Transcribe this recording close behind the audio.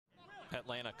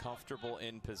Atlanta comfortable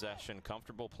in possession,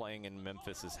 comfortable playing in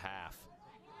Memphis's half.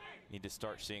 Need to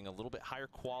start seeing a little bit higher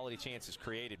quality chances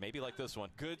created, maybe like this one.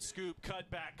 Good scoop, cut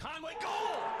back. Conway,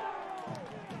 goal!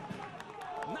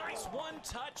 Nice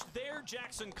one-touch there.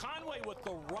 Jackson Conway with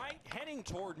the right, heading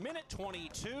toward minute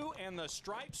 22, and the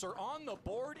Stripes are on the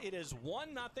board. It is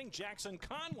 1-0. Jackson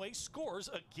Conway scores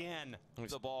again.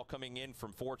 The ball coming in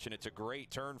from Fortune. It's a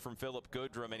great turn from Philip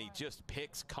Goodrum, and he just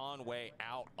picks Conway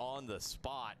out on the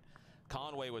spot.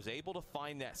 Conway was able to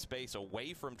find that space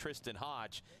away from Tristan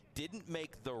Hodge, didn't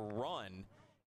make the run,